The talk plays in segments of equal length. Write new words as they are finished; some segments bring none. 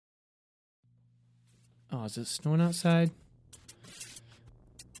Oh, is it snowing outside?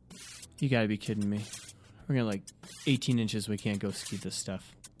 You gotta be kidding me. We're gonna like 18 inches. We can't go ski this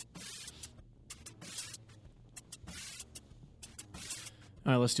stuff.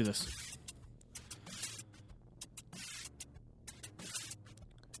 All right, let's do this.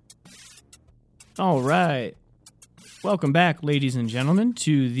 All right. Welcome back, ladies and gentlemen,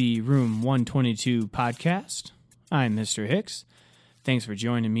 to the Room 122 podcast. I'm Mr. Hicks. Thanks for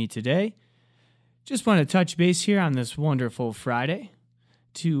joining me today. Just want to touch base here on this wonderful Friday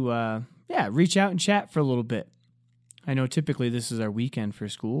to, reach out and chat for a little bit. I know typically this is our weekend for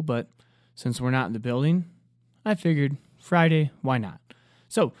school, but since we're not in the building, I figured Friday, why not?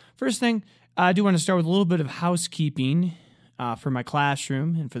 So, first thing, I do want to start with a little bit of housekeeping for my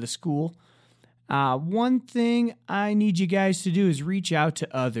classroom and for the school. One thing I need you guys to do is reach out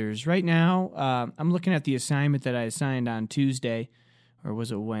to others. Right now, I'm looking at the assignment that I assigned on Tuesday, or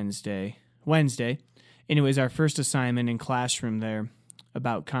was it Wednesday? Wednesday. Anyways, our first assignment in classroom there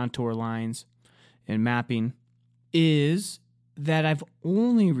about contour lines and mapping is that I've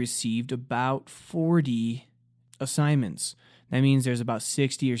only received about 40 assignments. That means there's about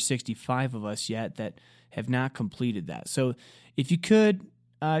 60 or 65 of us yet that have not completed that. So if you could,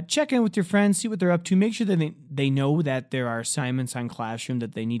 check in with your friends, see what they're up to. Make sure that they know that there are assignments on Classroom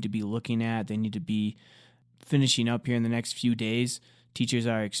that they need to be looking at. They need to be finishing up here in the next few days. Teachers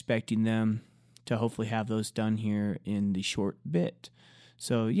are expecting them to hopefully have those done here in the short bit.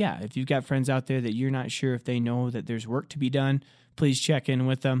 So yeah, if you've got friends out there that you're not sure if they know that there's work to be done, please check in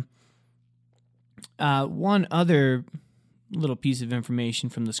with them. One other little piece of information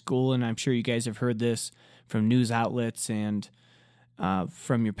from the school, and I'm sure you guys have heard this from news outlets and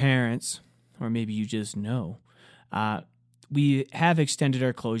from your parents, or maybe you just know. We have extended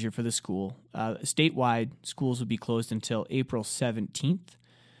our closure for the school. Statewide, schools will be closed until April 17th,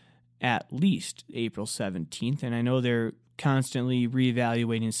 at least April 17th, and I know they're constantly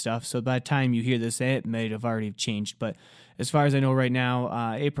reevaluating stuff, so by the time you hear this, it may have already changed, but as far as I know right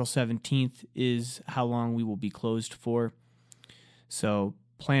now, April 17th is how long we will be closed for, so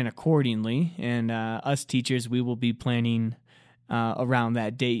plan accordingly, and us teachers, we will be planning around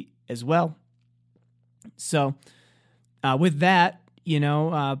that date as well. So with that,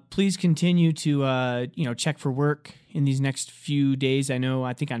 please continue to, check for work in these next few days.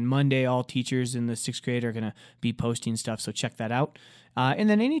 I think on Monday, all teachers in the 6th grade are going to be posting stuff, so check that out. And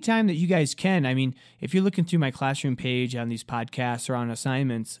then anytime that you guys can, if you're looking through my classroom page on these podcasts or on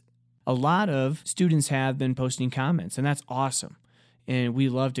assignments, a lot of students have been posting comments, and that's awesome. And we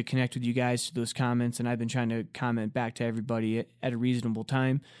love to connect with you guys through those comments, and I've been trying to comment back to everybody at a reasonable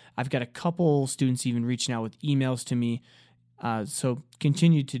time. I've got a couple students even reaching out with emails to me, so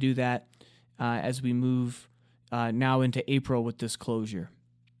continue to do that as we move now into April with this closure.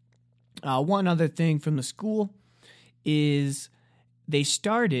 One other thing from the school is they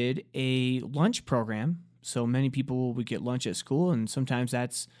started a lunch program, so many people would get lunch at school, and sometimes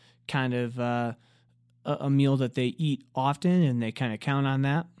that's kind of a meal that they eat often, and they kind of count on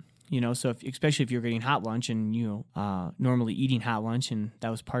that, so especially if you're getting hot lunch and, normally eating hot lunch and that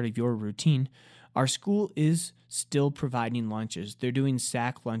was part of your routine, our school is still providing lunches. They're doing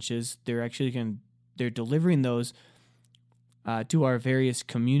sack lunches. They're delivering those to our various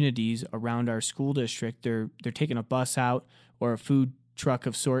communities around our school district. They're taking a bus out or a food truck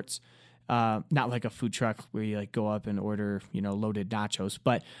of sorts, not like a food truck where you go up and order, loaded nachos,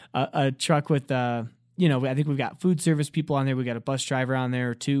 but a truck with, I think we've got food service people on there. We've got a bus driver on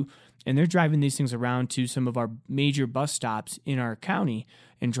there too, and they're driving these things around to some of our major bus stops in our county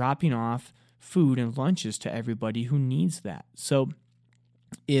and dropping off food and lunches to everybody who needs that. So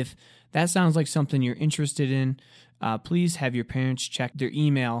if that sounds like something you're interested in, please have your parents check their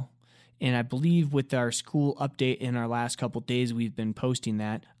email. And I believe with our school update in our last couple days, we've been posting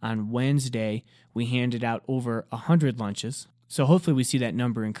that. On Wednesday, we handed out over 100 lunches. So hopefully we see that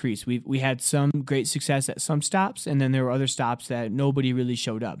number increase. We had some great success at some stops, and then there were other stops that nobody really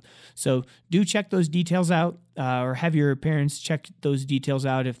showed up. So do check those details out, or have your parents check those details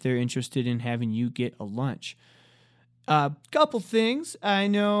out if they're interested in having you get a lunch. Couple things. I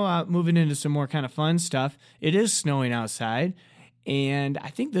know, moving into some more kind of fun stuff, it is snowing outside, and I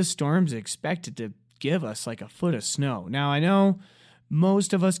think this storm's expected to give us like a foot of snow. Now, I know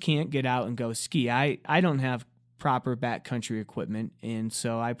most of us can't get out and go ski. I don't have proper backcountry equipment, and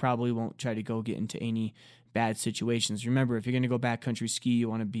so I probably won't try to go get into any bad situations. Remember, if you're going to go backcountry ski, you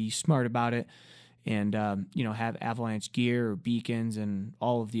want to be smart about it and, have avalanche gear or beacons and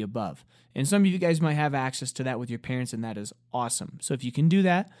all of the above. And some of you guys might have access to that with your parents, and that is awesome. So if you can do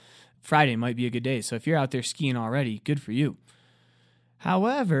that, Friday might be a good day. So if you're out there skiing already, good for you.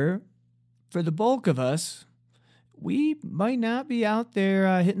 However, for the bulk of us, we might not be out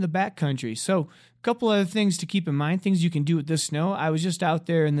there hitting the backcountry. So a couple other things to keep in mind, things you can do with this snow. I was just out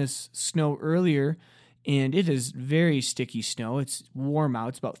there in this snow earlier, and it is very sticky snow. It's warm out.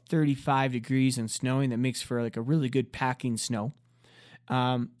 It's about 35 degrees and snowing. That makes for like a really good packing snow.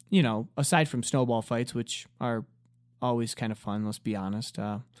 Aside from snowball fights, which are always kind of fun, let's be honest,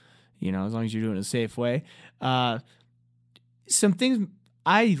 as long as you're doing it a safe way. Some things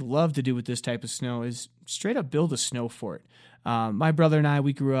I love to do with this type of snow is straight up build a snow fort. My brother and I,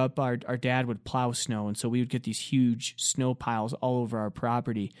 we grew up, our dad would plow snow, and so we would get these huge snow piles all over our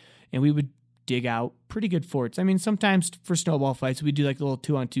property, and we would dig out pretty good forts. I mean, sometimes for snowball fights, we'd do like little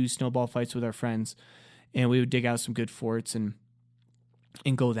 2-on-2 snowball fights with our friends, and we would dig out some good forts and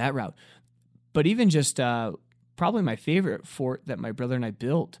go that route. But even just probably my favorite fort that my brother and I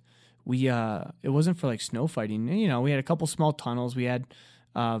built, it wasn't for like snow fighting. We had a couple small tunnels. We had,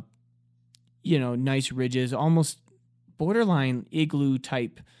 nice ridges, almost borderline igloo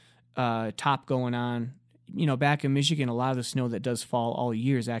type top going on. Back in Michigan, a lot of the snow that does fall all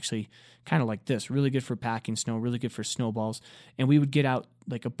year is actually kind of like this. Really good for packing snow, really good for snowballs. And we would get out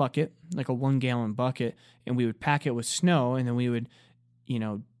like a bucket, like a 1-gallon bucket, and we would pack it with snow, and then we would,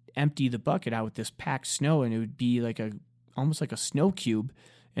 empty the bucket out with this packed snow, and it would be like almost like a snow cube,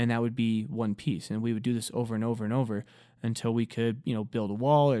 and that would be one piece. And we would do this over and over and over until we could, build a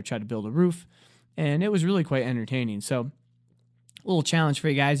wall or try to build a roof. And it was really quite entertaining. So a little challenge for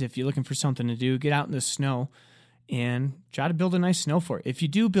you guys, if you're looking for something to do, get out in the snow and try to build a nice snow fort. If you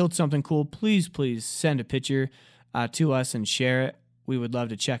do build something cool, please send a picture to us and share it. We would love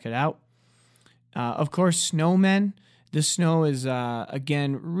to check it out. Of course, snowmen. This snow is,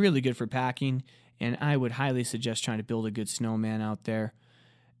 again, really good for packing, and I would highly suggest trying to build a good snowman out there.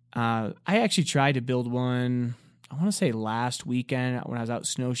 I actually tried to build one, I want to say last weekend when I was out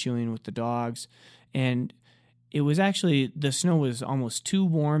snowshoeing with the dogs, and it was actually, the snow was almost too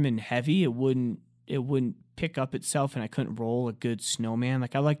warm and heavy. It wouldn't pick up itself, and I couldn't roll a good snowman.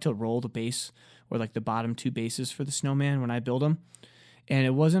 Like, I like to roll the base or like the bottom two bases for the snowman when I build them, and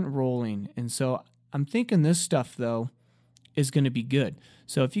it wasn't rolling. And so I'm thinking this stuff, though, is going to be good.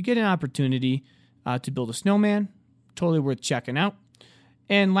 So if you get an opportunity to build a snowman, totally worth checking out.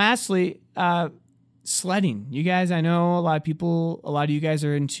 And lastly, sledding. You guys, I know a lot of you guys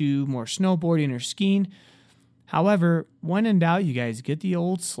are into more snowboarding or skiing. However, when in doubt, you guys get the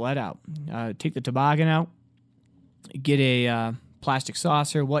old sled out. Take the toboggan out, get a plastic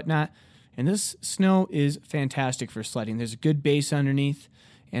saucer, whatnot. And this snow is fantastic for sledding. There's a good base underneath,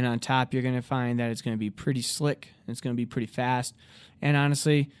 and on top, you're going to find that it's going to be pretty slick. It's going to be pretty fast. And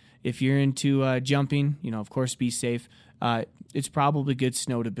honestly, if you're into jumping, of course, be safe. It's probably good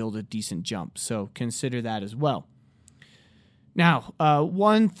snow to build a decent jump. So consider that as well. Now,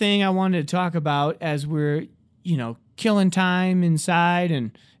 one thing I wanted to talk about as we're, killing time inside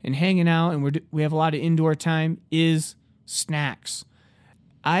and hanging out, and we have a lot of indoor time, is snacks.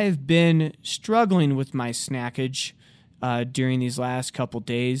 I've been struggling with my snackage during these last couple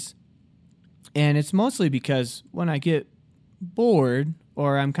days, and it's mostly because when I get bored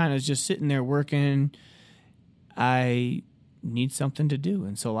or I'm kind of just sitting there working, I need something to do,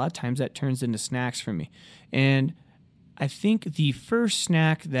 and so a lot of times that turns into snacks for me. And I think the first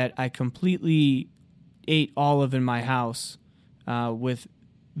snack that I completely ate all of in my house with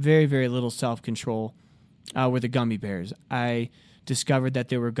very, very little self-control were the gummy bears. I discovered that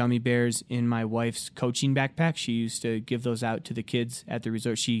there were gummy bears in my wife's coaching backpack. She used to give those out to the kids at the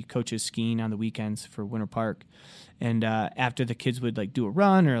resort. She coaches skiing on the weekends for Winter Park. And after the kids would do a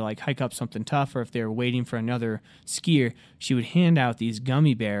run or hike up something tough, or if they were waiting for another skier, she would hand out these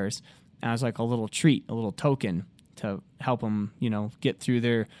gummy bears as like a little treat, a little token to help them, get through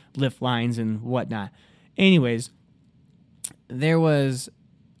their lift lines and whatnot. Anyways, there was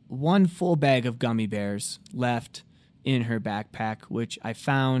one full bag of gummy bears left in her backpack, which I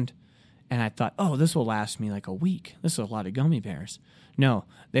found, and I thought, oh, this will last me like a week. This is a lot of gummy bears. No,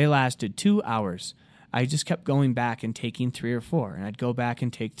 they lasted 2 hours. I just kept going back and taking 3 or 4, and I'd go back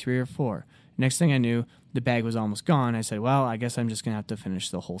and take 3 or 4. Next thing I knew, the bag was almost gone. I said, well, I guess I'm just going to have to finish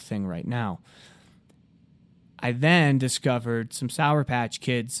the whole thing right now. I then discovered some Sour Patch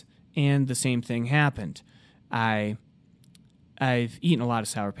Kids, and the same thing happened. I've eaten a lot of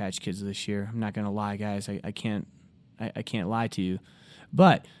Sour Patch Kids this year. I'm not going to lie, guys. I can't lie to you.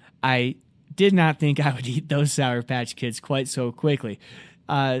 But I did not think I would eat those Sour Patch Kids quite so quickly.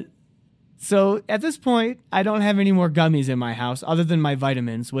 So at this point, I don't have any more gummies in my house other than my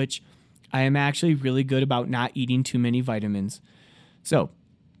vitamins, which I am actually really good about not eating too many vitamins. So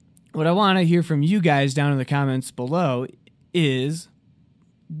what I want to hear from you guys down in the comments below is,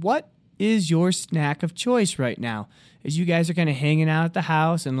 what is your snack of choice right now? As you guys are kind of hanging out at the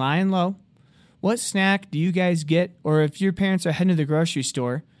house and lying low, what snack do you guys get? Or if your parents are heading to the grocery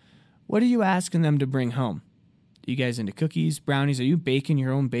store, what are you asking them to bring home? Are you guys into cookies, brownies? Are you baking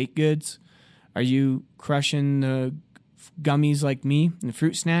your own baked goods? Are you crushing the gummies like me and the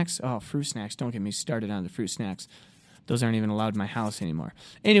fruit snacks? Oh, fruit snacks. Don't get me started on the fruit snacks. Those aren't even allowed in my house anymore.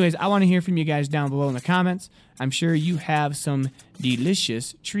 Anyways, I want to hear from you guys down below in the comments. I'm sure you have some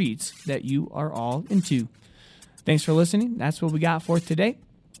delicious treats that you are all into. Thanks for listening. That's what we got for today.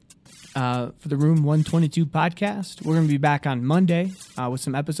 For the Room 122 podcast, we're going to be back on Monday with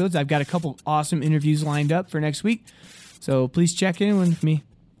some episodes. I've got a couple awesome interviews lined up for next week. So please check in with me.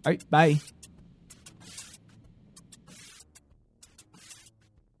 All right, bye.